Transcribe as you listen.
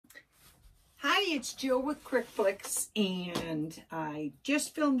Hi, it's Jill with cricflix, and I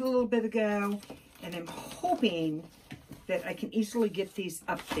just filmed a little bit ago, and I'm hoping that I can easily get these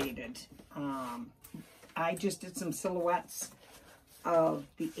updated. I just did some silhouettes of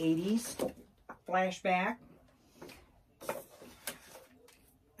the 80s flashback.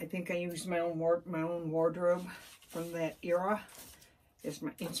 I think I used my own wardrobe from that era as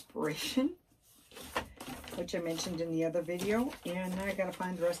my inspiration, which I mentioned in the other video, and now I gotta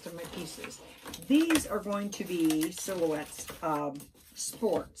find the rest of my pieces. These are going to be silhouettes of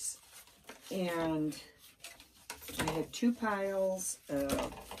sports, and I have two piles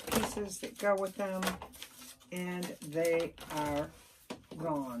of pieces that go with them, and they are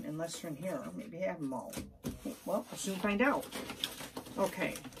gone, unless they're in here. Maybe I have them all. Well, I'll soon find out.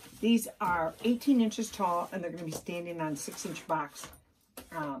 Okay, these are 18 inches tall, and they're gonna be standing on 6-inch box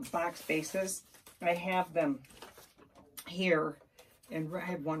bases. I have them here, and I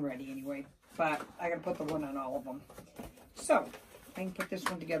have one ready anyway, but I gotta put the one on all of them. So I can put this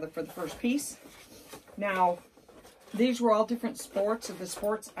one together for the first piece. Now, these were all different sports, and the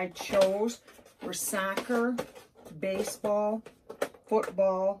sports I chose were soccer, baseball,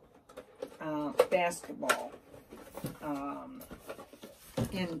 football, basketball.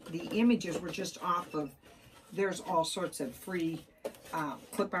 And the images were just off of, there's all sorts of free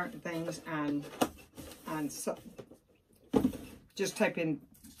clip art and things on just type in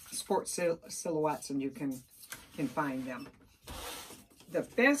sports silhouettes and you can find them. The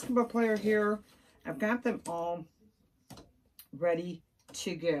basketball player here, I've got them all ready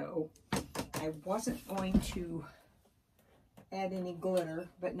to go. I wasn't going to add any glitter,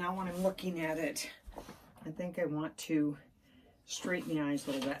 but now when I'm looking at it, I think I want to straighten the eyes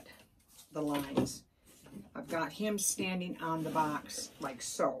a little bit, the lines. I've got him standing on the box like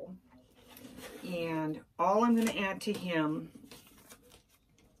so. And all I'm going to add to him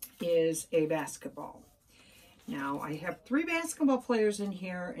is a basketball. Now, I have 3 basketball players in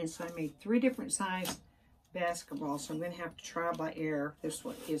here, and so I made 3 different size basketballs. So I'm going to have to trial by error. This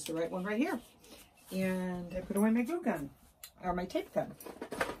one is the right one right here. And I put away my glue gun, or my tape gun.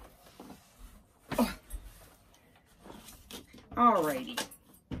 Oh. Alrighty.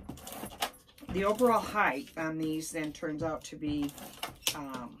 The overall height on these then turns out to be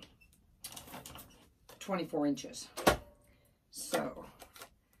 24 inches. So,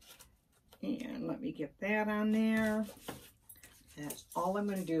 and let me get that on there. That's all I'm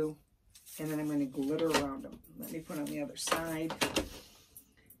going to do. And then I'm going to glitter around them. Let me put on the other side,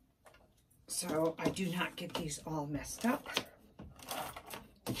 so I do not get these all messed up.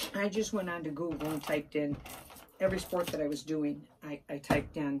 I just went on to Google and typed in every sport that I was doing. I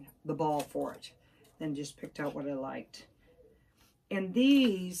typed in the ball for it, then just picked out what I liked. And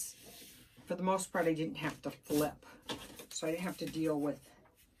these, for the most part, I didn't have to flip, so I didn't have to deal with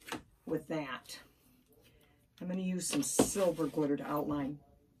that. I'm going to use some silver glitter to outline.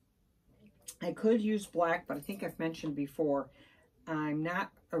 I could use black, but I think I've mentioned before, I'm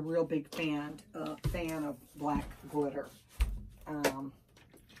not a real big fan of black glitter. And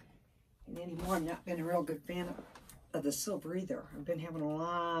anymore, I've not been a real good fan of the silver either. I've been having a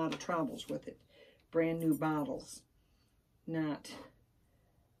lot of troubles with it. Brand new bottles. Yeah,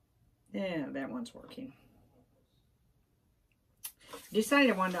 that one's working.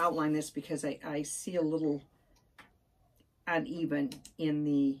 Decided I wanted to outline this because I see a little uneven in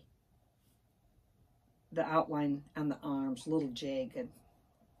the outline on the arms, a little jagged.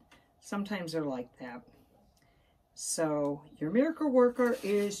 Sometimes they're like that. So your miracle worker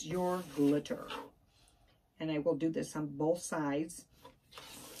is your glitter. And I will do this on both sides.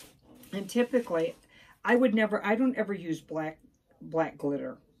 And typically, I don't ever use black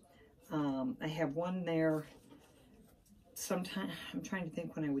glitter. I have one there. Sometimes, I'm trying to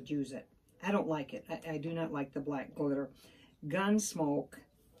think when I would use it. I don't like it. I do not like the black glitter. Gunsmoke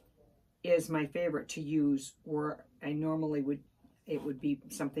is my favorite to use, where I normally it would be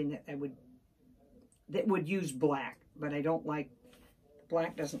something that would use black, but I don't like,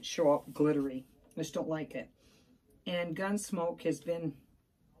 black doesn't show up glittery. I just don't like it. And Gunsmoke has been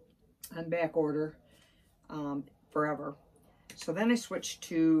on back order forever. So then I switched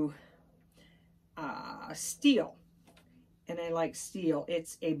to steel, and I like steel.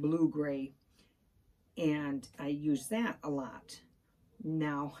 It's a blue-gray, and I use that a lot.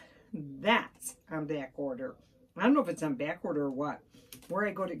 Now, that's on back order. I don't know if it's on back order or what. Where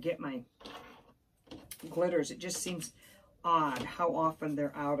I go to get my glitters, it just seems odd how often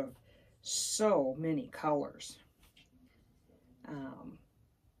they're out of so many colors.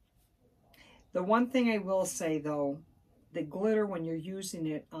 The one thing I will say though, the glitter when you're using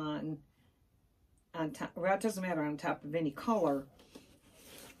it on top, well, it doesn't matter on top of any color,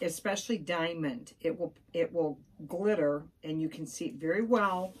 especially diamond. It will glitter, and you can see it very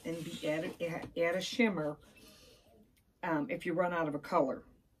well, and add a shimmer if you run out of a color.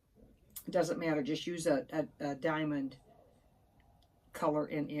 It doesn't matter. Just use a diamond color,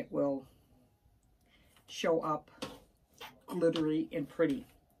 and it will show up glittery and pretty.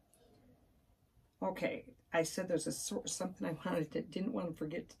 Okay, I said there's something I didn't want to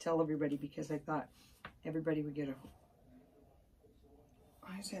forget to tell everybody, because I thought everybody would get a...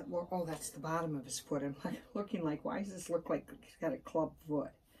 Why does that look? Oh, that's the bottom of his foot. I'm looking like, why does this look like he's got a club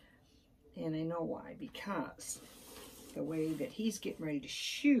foot? And I know why, because the way that he's getting ready to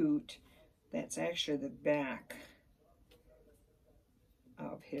shoot, that's actually the back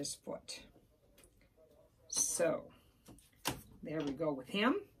of his foot. So there we go with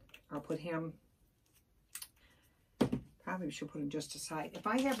him. I'll put him, probably should put him just aside. If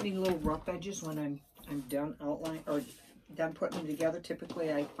I have any little rough edges when I'm done outline or done putting them together,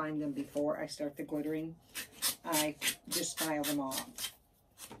 typically I find them before I start the glittering. I just file them off.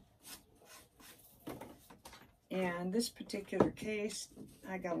 And this particular case,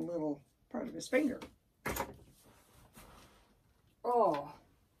 I got a little part of his finger. Oh,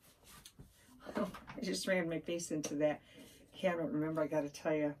 I just ran my face into that camera. Remember, I got to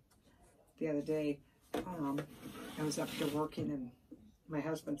tell you, the other day, I was up here working, and my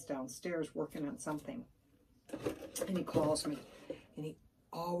husband's downstairs working on something. And he calls me, and he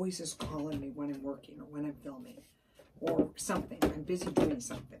always is calling me when I'm working or when I'm filming or something. I'm busy doing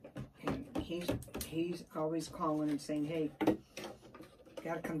something. And he's always calling and saying, hey,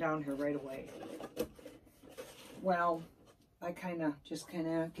 got to come down here right away. Well, I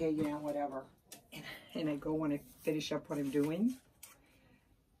okay, yeah, whatever. And I go when I finish up what I'm doing.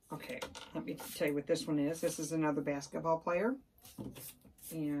 Okay, let me tell you what this one is. This is another basketball player.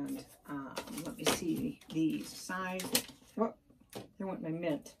 And let me see these size. Whoop, I want my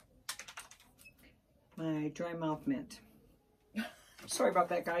mint. My dry mouth mint. Sorry about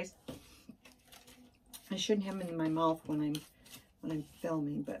that, guys. I shouldn't have them in my mouth when I'm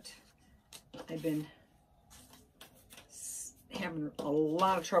filming, but I've been having a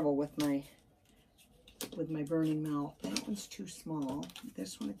lot of trouble with my burning mouth. That one's too small.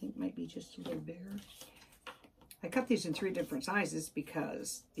 This one I think might be just a little bigger. I cut these in 3 different sizes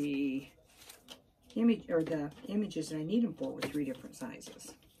because the images that I need them for were 3 different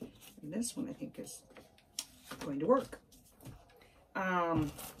sizes. And this one I think is going to work. So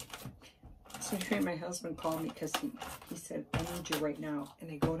my husband called me because he said, I need you right now.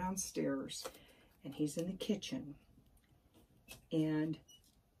 And I go downstairs, and he's in the kitchen, and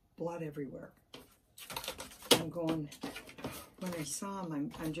blood everywhere. I'm going, when I saw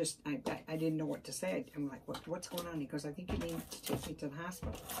him, I didn't know what to say. I'm like, what's going on? He goes, I think you need to take me to the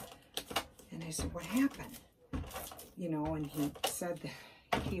hospital. And I said, what happened? You know, and he said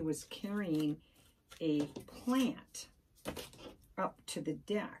that he was carrying a plant up to the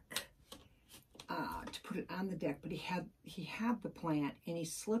deck to put it on the deck. But he had the plant, and he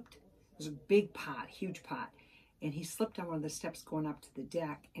slipped. It was a big pot, huge pot. And he slipped on one of the steps going up to the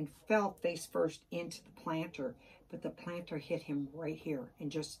deck and fell face first into the planter. But the planter hit him right here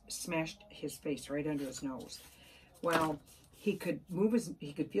and just smashed his face right under his nose. Well, he could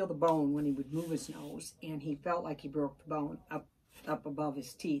feel the bone when he would move his nose, and he felt like he broke the bone up above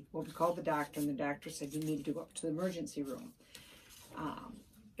his teeth. Well, we called the doctor, and the doctor said you needed to go up to the emergency room.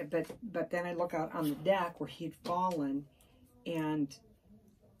 But then I look out on the deck where he'd fallen, and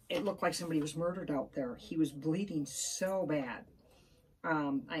it looked like somebody was murdered out there. He was bleeding so bad.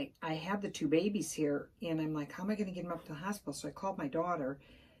 I had the 2 babies here, and I'm like, how am I going to get him up to the hospital? So I called my daughter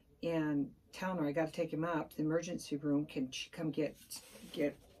and telling her I got to take him up to the emergency room. Can she come get?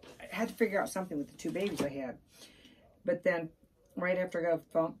 I had to figure out something with the 2 babies I had. But then right after I got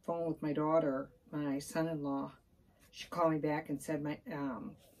a phone with my daughter, my son-in-law, she called me back and said my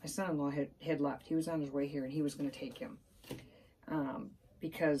son-in-law had left. He was on his way here, and he was going to take him.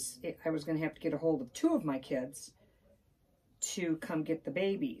 Because I was going to have to get a hold of 2 of my kids to come get the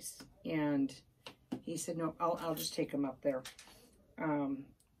babies. And he said, no, I'll just take them up there.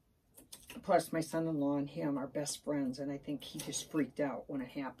 Plus, my son-in-law and him are best friends, and I think he just freaked out when it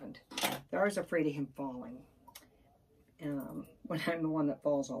happened. They're always afraid of him falling. When I'm the one that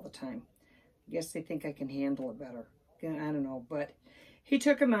falls all the time. I guess they think I can handle it better. I don't know, but he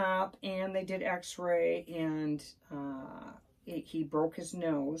took him up, and they did x-ray, and he broke his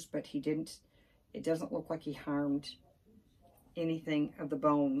nose, but it doesn't look like he harmed anything of the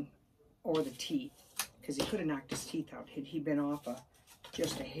bone or the teeth, because he could have knocked his teeth out. Had he been off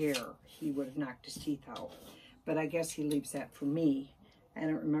just a hair, he would have knocked his teeth out. But I guess he leaves that for me. I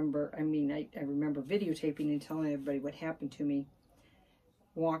don't remember, I remember videotaping and telling everybody what happened to me.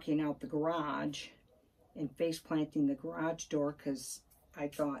 walking out the garage and face planting the garage door because I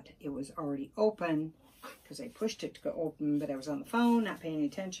thought it was already open because I pushed it to go open, but I was on the phone, not paying any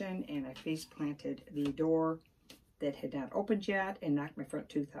attention, and I face planted the door that had not opened yet and knocked my front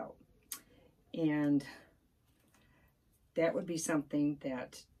tooth out. And that would be something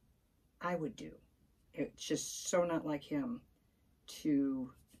that I would do. It's just so not like him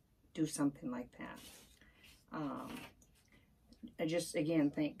to do something like that. I just,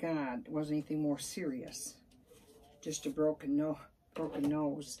 again, thank God it wasn't anything more serious. Just a broken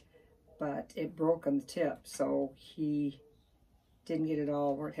nose, but it broke on the tip, so he didn't get it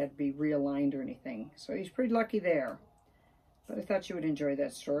all where it had to be realigned or anything. So he's pretty lucky there. But I thought you would enjoy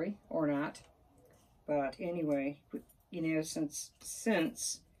that story, or not. But anyway, you know,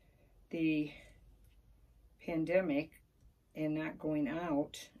 since the pandemic and not going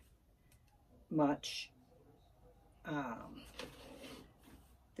out much,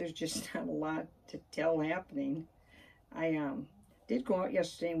 there's just not a lot to tell happening. I did go out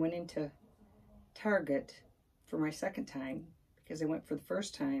yesterday and went into Target for my second time because I went for the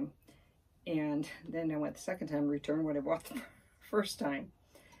first time, and then I went the second time and returned what I bought the first time.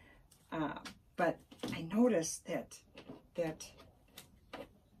 But I noticed that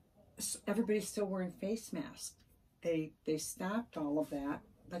everybody's still wearing face masks. They stopped all of that,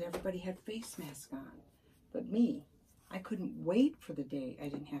 but everybody had face masks on. But me, I couldn't wait for the day I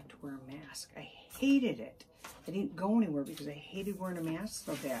didn't have to wear a mask. I hated it. I didn't go anywhere because I hated wearing a mask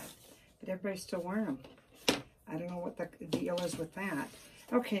so bad. But everybody's still wearing them. I don't know what the deal is with that.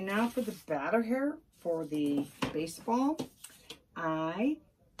 Okay, now for the batter here for the baseball. I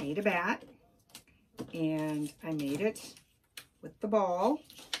made a bat, and I made it with the ball.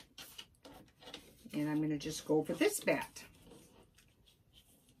 And I'm going to just go over this bat.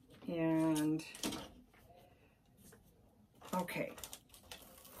 And, okay.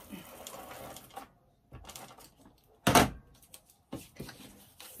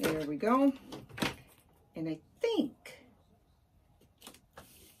 There we go. And I think,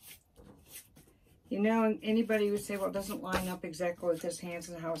 you know, anybody would say, well, it doesn't line up exactly with his hands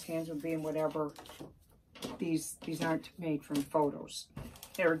and how his hands would be and whatever. These aren't made from photos.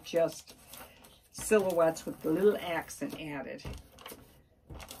 They're just silhouettes with the little accent added.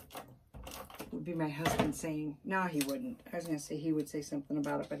 Would be my husband saying, no, he wouldn't. I was going to say he would say something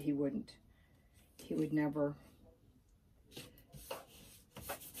about it, but he wouldn't. He would never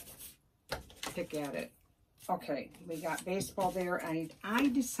pick at it. Okay, we got baseball there. I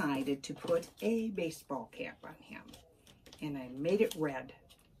decided to put a baseball cap on him, and I made it red.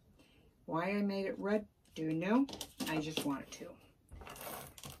 Why I made it red, do you know? I just wanted to.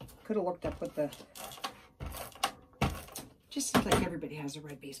 Could have looked up what the... Just seems like everybody has a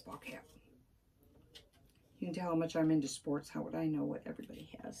red baseball cap. You can tell how much I'm into sports. How would I know what everybody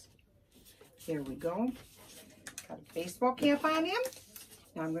has? There we go. Got a baseball cap on him.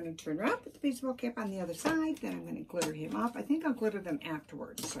 Now I'm going to turn around, put the baseball cap on the other side. Then I'm going to glitter him up. I think I'll glitter them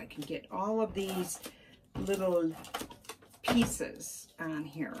afterwards so I can get all of these little pieces on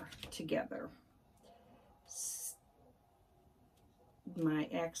here together. My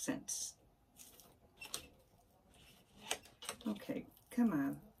accents. Okay, come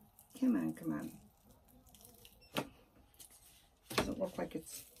on. Come on, come on. Doesn't look like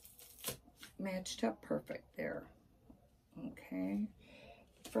it's matched up perfect there. Okay.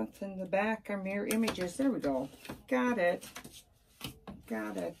 The front and the back are mirror images. There we go. Got it.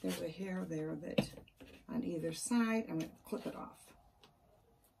 Got it. There's a hair there that on either side. I'm going to clip it off.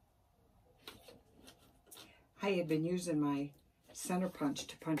 I had been using my center punch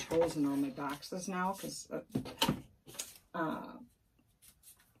to punch holes in all my boxes now because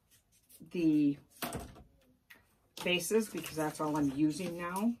the bases, because that's all I'm using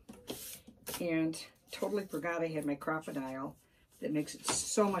now, and totally forgot I had my crocodile. That makes it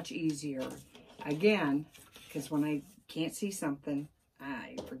so much easier, again, because when I can't see something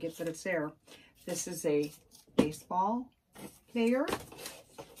I forget that it's there. This is a baseball player,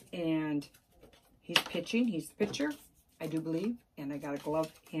 and he's pitching. He's the pitcher, I do believe, and I got a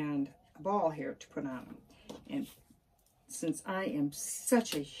glove and a ball here to put on him. And since I am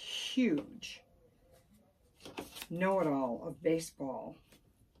such a huge know-it-all of baseball,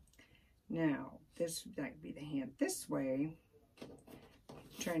 now this might be the hand this way.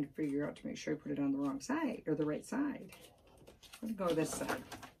 I'm trying to figure out to make sure I put it on the wrong side or the right side. I'm going to go this side.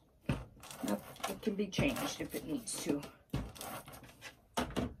 Now, it can be changed if it needs to.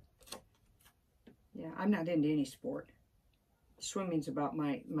 Yeah, I'm not into any sport. Swimming's about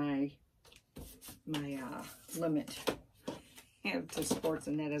my limit to sports,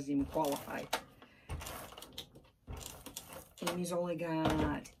 and that doesn't even qualify. Amy's only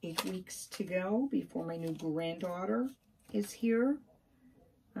got 8 weeks to go before my new granddaughter is here.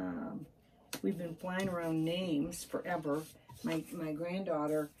 We've been flying around names forever. My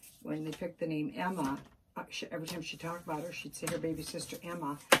granddaughter, when they picked the name Emma, every time she talked about her, she'd say her baby sister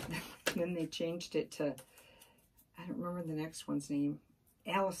Emma. Then they changed it to, I don't remember the next one's name,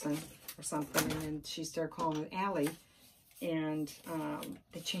 Allison or something. And then she started calling it Allie. And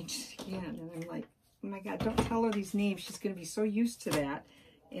they changed it again. And I'm like, oh my God, don't tell her these names. She's going to be so used to that.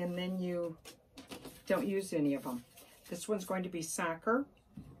 And then you don't use any of them. This one's going to be soccer.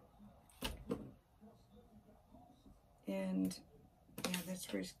 And yeah,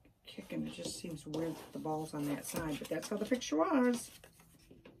 that's where he's kicking. It just seems weird that the ball's on that side, but that's how the picture was.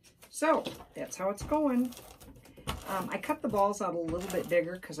 So that's how it's going. I cut the balls out a little bit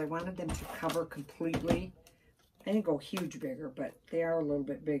bigger because I wanted them to cover completely. I didn't go huge bigger, but they are a little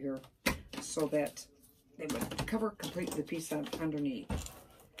bit bigger so that they would cover completely the piece underneath.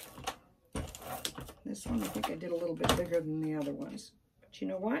 This one I think I did a little bit bigger than the other ones. But you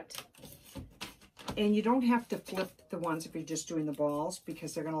know what? And you don't have to flip the ones if you're just doing the balls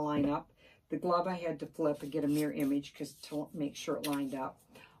because they're going to line up. The glove I had to flip and get a mirror image because to make sure it lined up.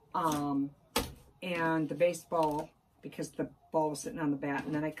 And the baseball because the ball was sitting on the bat.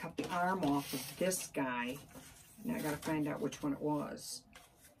 And then I cut the arm off of this guy. Now I got to find out which one it was.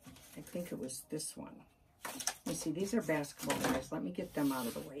 I think it was this one. Let me see. These are basketball guys. Let me get them out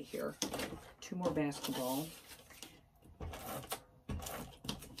of the way here. 2 more basketball.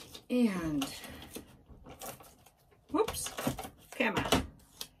 And... whoops, come on.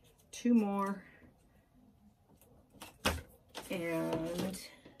 2 more. And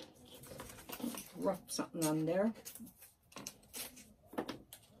rough something on there.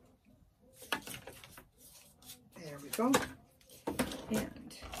 There we go.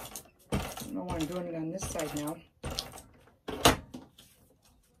 And I don't know why I'm doing it on this side now.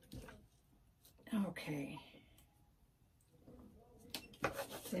 Okay.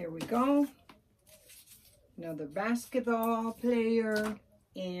 There we go. Another basketball player,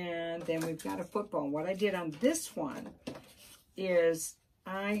 and then we've got a football. What I did on this one is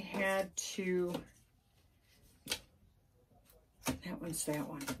I had to, that one's that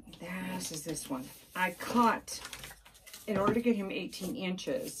one. This is this one. I cut, in order to get him 18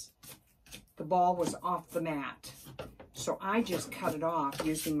 inches, the ball was off the mat. So I just cut it off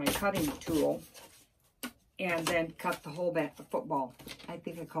using my cutting tool and then cut the whole football. I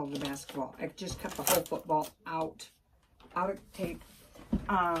think I called it a basketball. I just cut the whole football out of tape.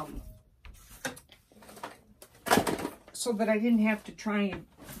 So that I didn't have to try and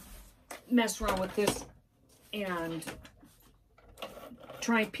mess around with this and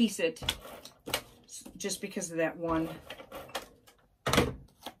try and piece it just because of that one,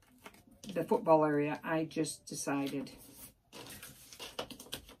 the football area. I just decided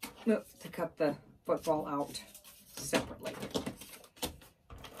to cut the football out separately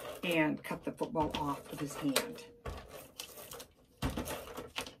and cut the football off with his hand.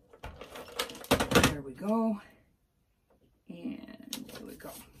 There we go. And there we go.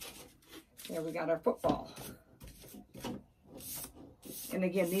 There we got our football. And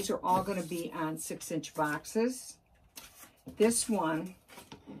again, these are all going to be on 6-inch boxes. This one,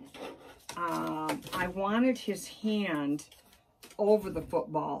 I wanted his hand over the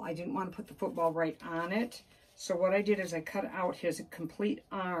football. I didn't want to put the football right on it. So what I did is I cut out his complete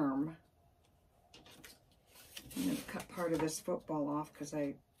arm. I'm going to cut part of this football off because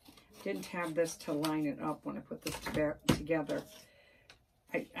I didn't have this to line it up when I put this together.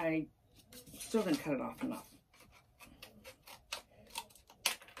 I still didn't cut it off enough.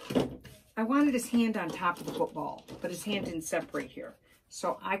 I wanted his hand on top of the football, but his hand didn't separate here.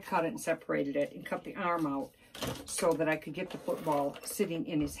 So I cut it and separated it and cut the arm out so that I could get the football sitting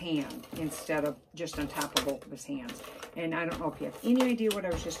in his hand instead of just on top of both of his hands. And I don't know if you have any idea what I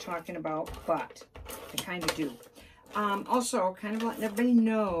was just talking about, but I kind of do. Also, kind of letting everybody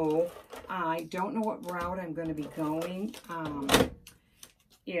know, I don't know what route I'm going to be going.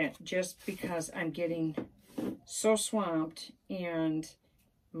 Just because I'm getting so swamped and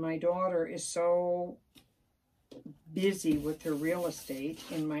my daughter is so busy with her real estate,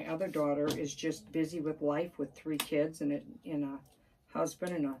 and my other daughter is just busy with life with 3 kids and a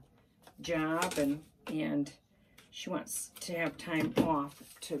husband and a job, and she wants to have time off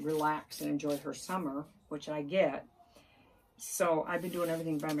to relax and enjoy her summer, which I get. So I've been doing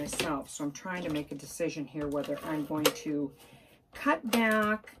everything by myself. So I'm trying to make a decision here whether I'm going to cut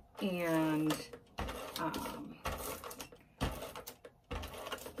back and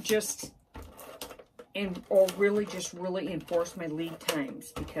or really enforce my lead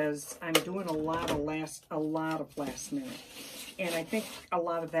times, because I'm doing a lot of last minute. And I think a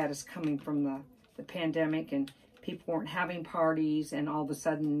lot of that is coming from the pandemic, and people weren't having parties, and all of a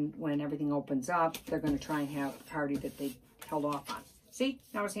sudden when everything opens up, they're going to try and have a party that they held off on. See,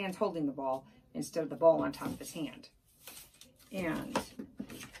 now his hand's holding the ball instead of the ball on top of his hand. And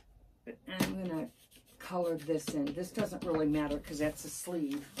I'm going to color this in. This doesn't really matter because that's a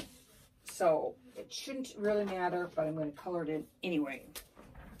sleeve. So it shouldn't really matter, but I'm going to color it in anyway.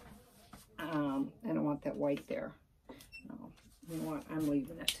 I don't want that white there. No, you know what? I'm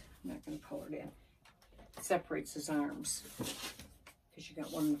leaving it. I'm not going to color it in. It separates his arms because you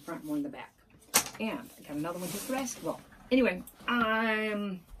got one in the front and one in the back. And I got another one here for basketball. Anyway,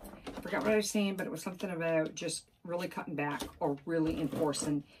 I forgot what I was saying, but it was something about just really cutting back or really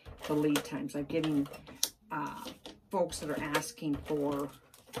enforcing the lead times. I'm getting folks that are asking for,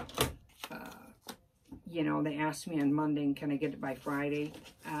 you know, they asked me on Monday, can I get it by Friday?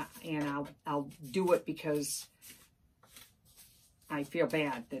 And I'll do it because I feel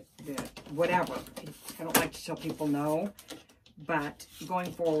bad that whatever. I don't like to tell people no, but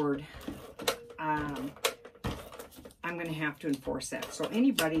going forward, I'm going to have to enforce that. So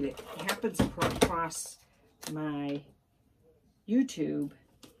anybody that happens across my YouTube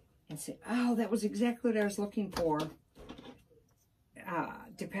and say, oh, that was exactly what I was looking for,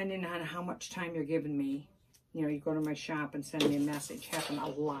 depending on how much time you're giving me, you know, you go to my shop and send me a message. Happen a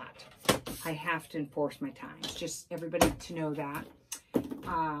lot. I have to enforce my times. Just everybody to know that.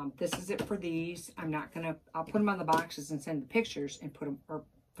 This is it for these. I'm not going to, I'll put them on the boxes and send the pictures and put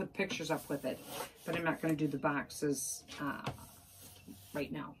the pictures up with it. But I'm not going to do the boxes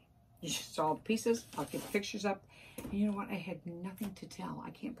right now. You just saw the pieces. I'll get the pictures up. And you know what? I had nothing to tell. I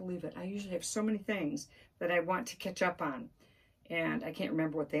can't believe it. I usually have so many things that I want to catch up on. And I can't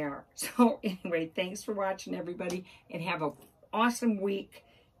remember what they are. So anyway, thanks for watching, everybody. And have an awesome week.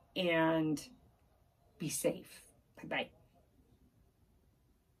 And be safe. Bye-bye.